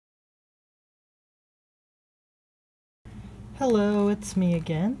Hello, it's me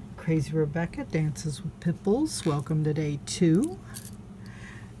again, Crazy Rebecca, Dances with Pitbulls. Welcome to day 2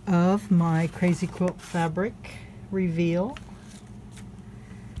 of my Crazy Quilt fabric reveal.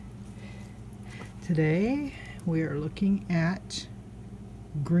 Today we are looking at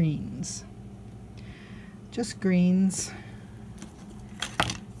greens. Just greens.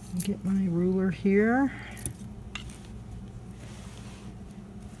 Get my ruler here.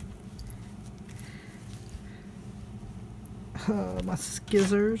 My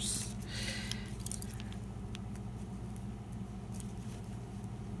skizzers.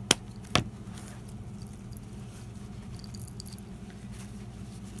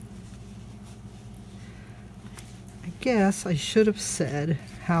 I guess I should have said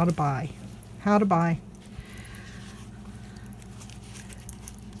how to buy. How to buy.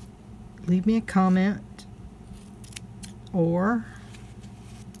 Leave me a comment, or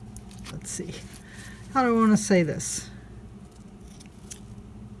let's see, how do I want to say this?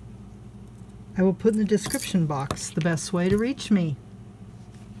 I will put in the description box the best way to reach me.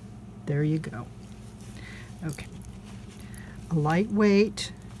 There you go. Okay. A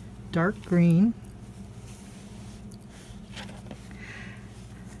lightweight dark green.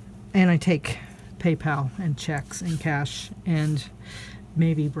 And I take PayPal and checks and cash and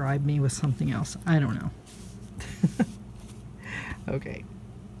maybe bribe me with something else. I don't know. Okay.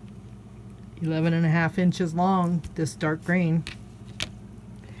 11.5 inches long, this dark green.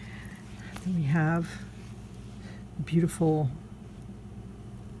 Then we have a beautiful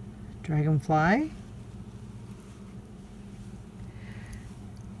dragonfly.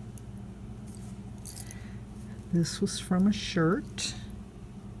 This was from a shirt.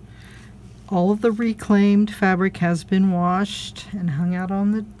 All of the reclaimed fabric has been washed and hung out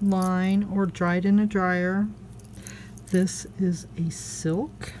on the line or dried in a dryer. This is a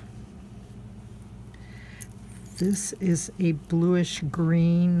silk. This is a bluish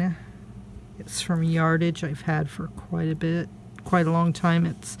green. It's from yardage I've had for quite a long time.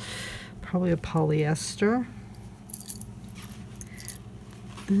 It's probably a polyester.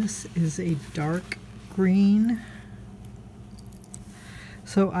 This is a dark green.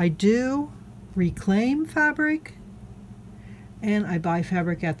 So I do reclaim fabric, and I buy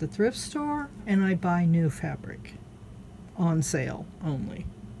fabric at the thrift store, and I buy new fabric on sale only.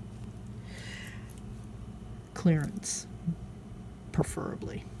 Clearance,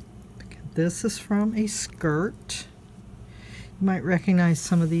 preferably. This is from a skirt. You might recognize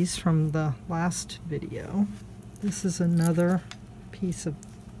some of these from the last video. This is another piece of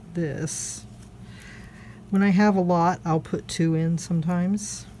this. When I have a lot, I'll put 2 in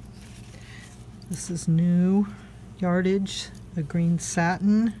sometimes. This is new yardage, a green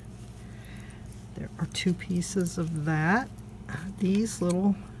satin. There are 2 pieces of that. These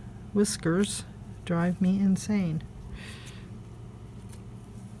little whiskers drive me insane.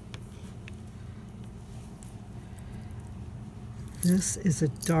 This is a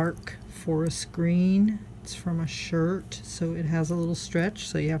dark forest green. It's from a shirt, so it has a little stretch,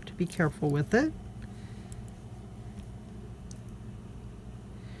 so you have to be careful with it.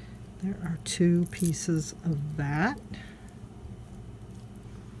 There are 2 pieces of that.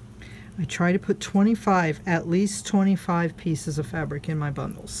 I try to put at least 25 pieces of fabric in my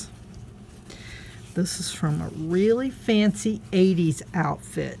bundles. This is from a really fancy 80s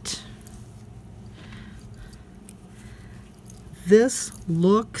outfit. This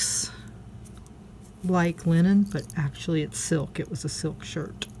looks like linen, but actually it's silk. It was a silk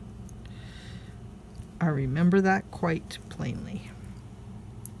shirt. I remember that quite plainly.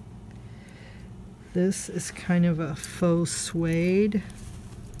 This is kind of a faux suede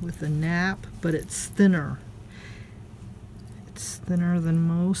with a nap, but it's thinner. It's thinner than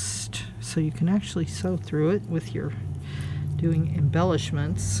most, so you can actually sew through it with your doing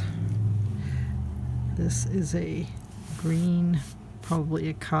embellishments. This is a green, probably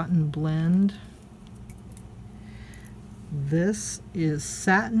a cotton blend. This is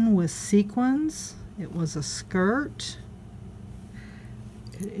satin with sequins. It was a skirt.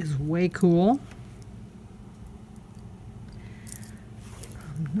 It is way cool.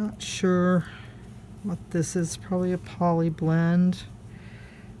 I'm not sure what this is. Probably a poly blend.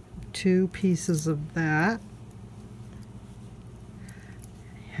 2 pieces of that.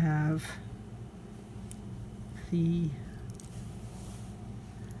 I have the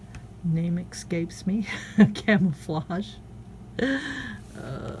name escapes me. Camouflage.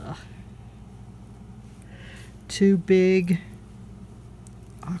 2 big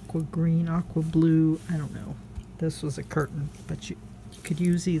aqua green, aqua blue, I don't know. This was a curtain, but you could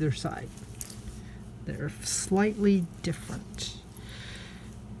use either side. They're slightly different.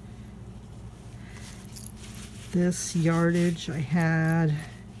 This yardage I had,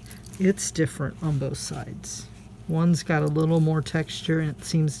 it's different on both sides. One's got a little more texture and it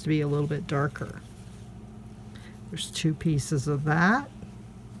seems to be a little bit darker. There's 2 pieces of that.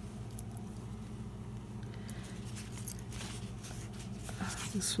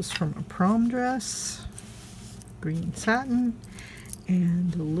 This was from a prom dress, green satin,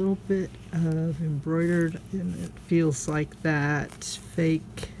 and a little bit of embroidered, and it feels like that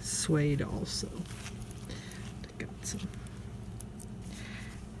fake suede also. Got some.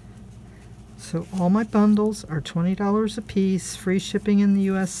 So all my bundles are $20 a piece, free shipping in the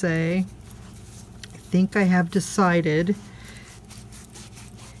USA. I think I have decided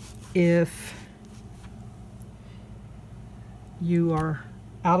if you are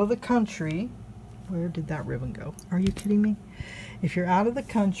out of the country, where did that ribbon go? Are you kidding me? If you're out of the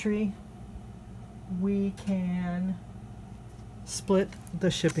country, we can split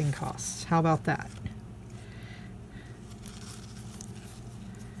the shipping costs. How about that?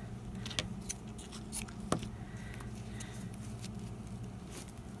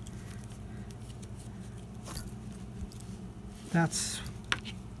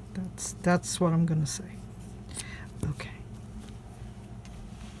 That's what I'm gonna say. Okay.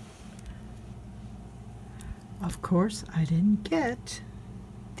 Of course, I didn't get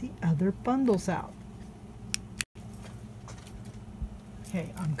the other bundles out.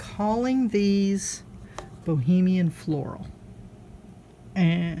 Okay, I'm calling these Bohemian Floral.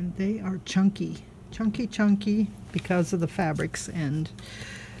 And they are chunky. Chunky because of the fabrics and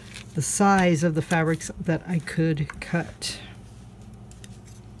the size of the fabrics that I could cut.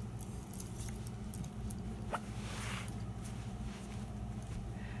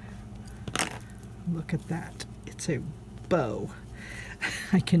 Look at that. It's a bow.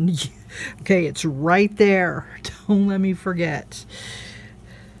 I can, okay, it's right there. Don't let me forget.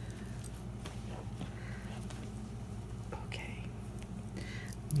 Okay.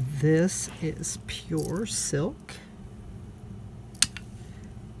 This is pure silk.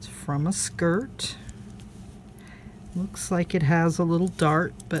 It's from a skirt. Looks like it has a little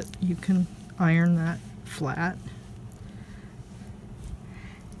dart, but you can iron that flat.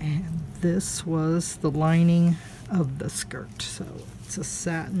 And this was the lining of the skirt. So it's a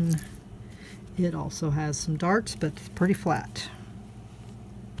satin. It also has some darts, but it's pretty flat.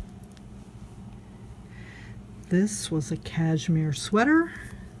 This was a cashmere sweater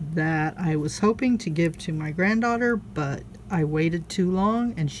that I was hoping to give to my granddaughter, but I waited too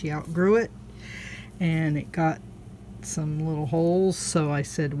long and she outgrew it. And it got some little holes, so I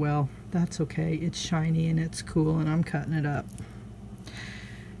said, well, that's okay. It's shiny and it's cool and I'm cutting it up.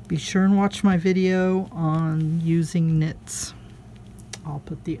 Be sure and watch my video on using knits. I'll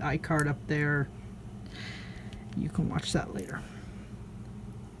put the iCard up there. You can watch that later.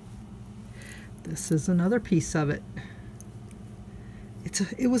 This is another piece of it.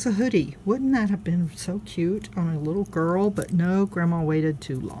 It was a hoodie. Wouldn't that have been so cute on a little girl? But no, Grandma waited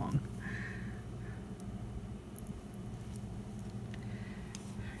too long.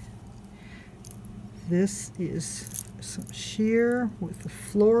 This is some sheer with the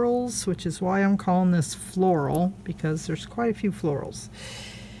florals, which is why I'm calling this floral, because there's quite a few florals.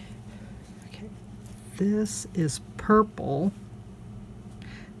 Okay, this is purple,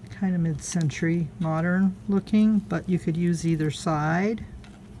 kind of mid-century modern looking, but you could use either side.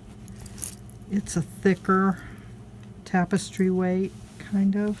 It's a thicker tapestry weight,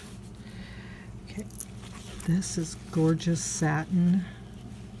 kind of. Okay, this is gorgeous satin.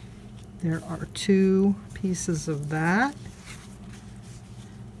 There are 2 pieces of that.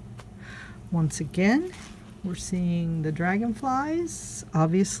 Once again, we're seeing the dragonflies.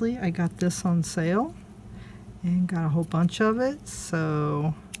 Obviously, I got this on sale and got a whole bunch of it,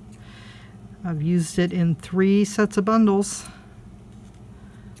 so I've used it in 3 sets of bundles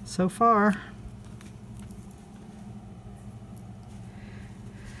so far.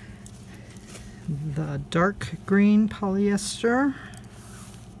 The dark green polyester.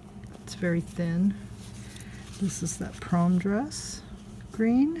 It's very thin. This is that prom dress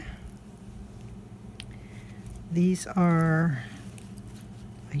green. These are,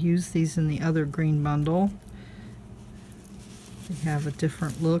 I used these in the other green bundle. They have a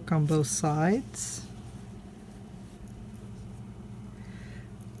different look on both sides.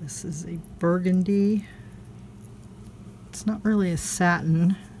 This is a burgundy. It's not really a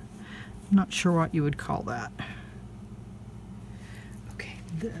satin. I'm not sure what you would call that. Okay,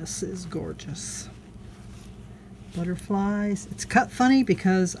 this is gorgeous. Butterflies. It's cut funny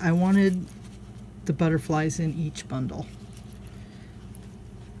because I wanted the butterflies in each bundle.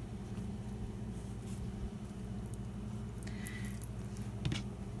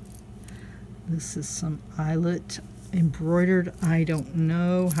 This is some eyelet embroidered. I don't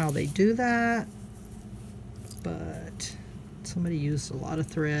know how they do that, but somebody used a lot of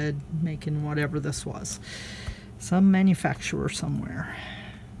thread making whatever this was. Some manufacturer somewhere.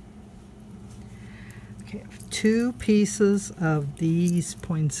 Okay, I have 2 pieces of these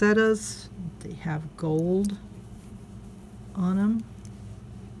poinsettias. They have gold on them.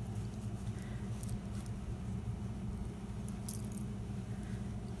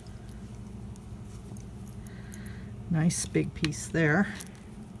 Nice big piece there.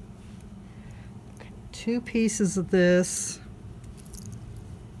 Okay, 2 pieces of this.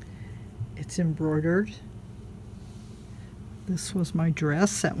 It's embroidered. This was my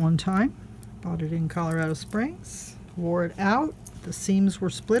dress at one time. Bought it in Colorado Springs. Wore it out. The seams were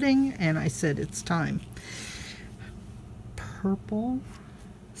splitting and I said it's time. Purple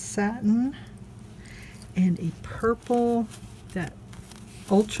satin and a purple that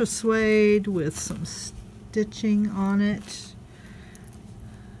ultra suede with some stitching on it.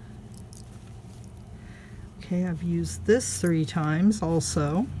 Okay, I've used this 3 times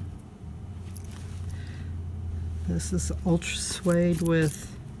also. This is ultra suede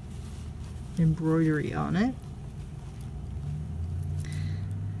with embroidery on it.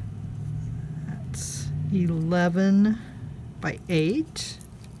 That's 11 by 8.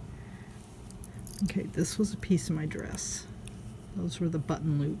 Okay, this was a piece of my dress. Those were the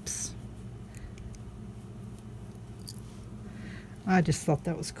button loops. I just thought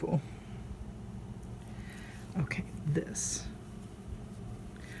that was cool. Okay, this.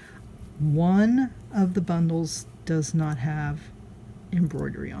 One of the bundles does not have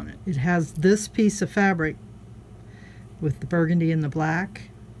embroidery on it. It has this piece of fabric with the burgundy and the black,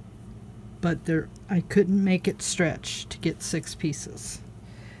 but I couldn't make it stretch to get 6 pieces.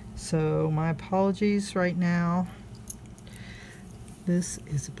 So my apologies right now. This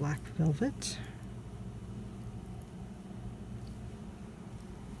is black velvet.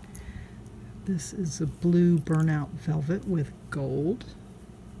 This is a blue burnout velvet with gold.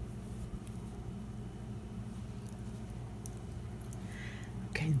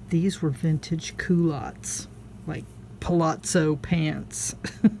 Okay, these were vintage culottes, like palazzo pants.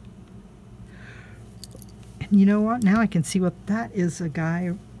 And you know what? Now I can see what that is, a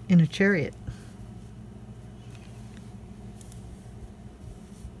guy in a chariot.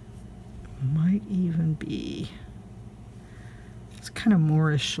 Might even be, it's kind of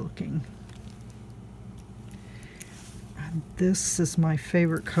Moorish looking. And this is my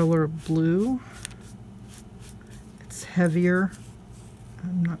favorite color of blue. It's heavier.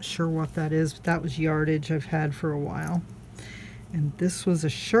 I'm not sure what that is, but that was yardage I've had for a while. And this was a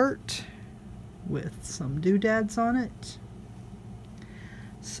shirt with some doodads on it.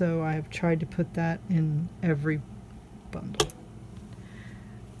 So I've tried to put that in every bundle.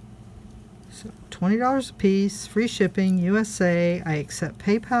 So $20 a piece, free shipping, USA. I accept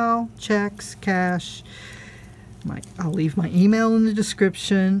PayPal, checks, cash. I'll leave my email in the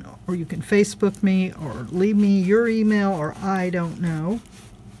description, or you can Facebook me, or leave me your email, or I don't know.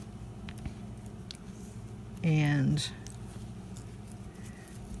 And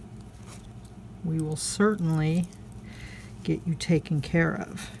we will certainly get you taken care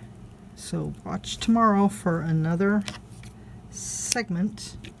of. So watch tomorrow for another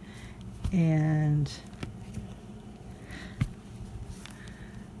segment. And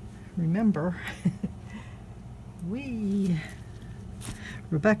remember,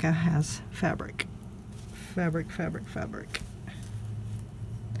 Rebecca has fabric. Fabric.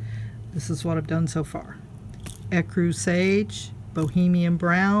 This is what I've done so far. Ecru Sage, Bohemian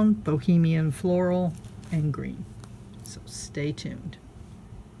Brown, Bohemian Floral, and Green. So stay tuned.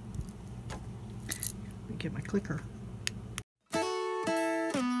 Let me get my clicker.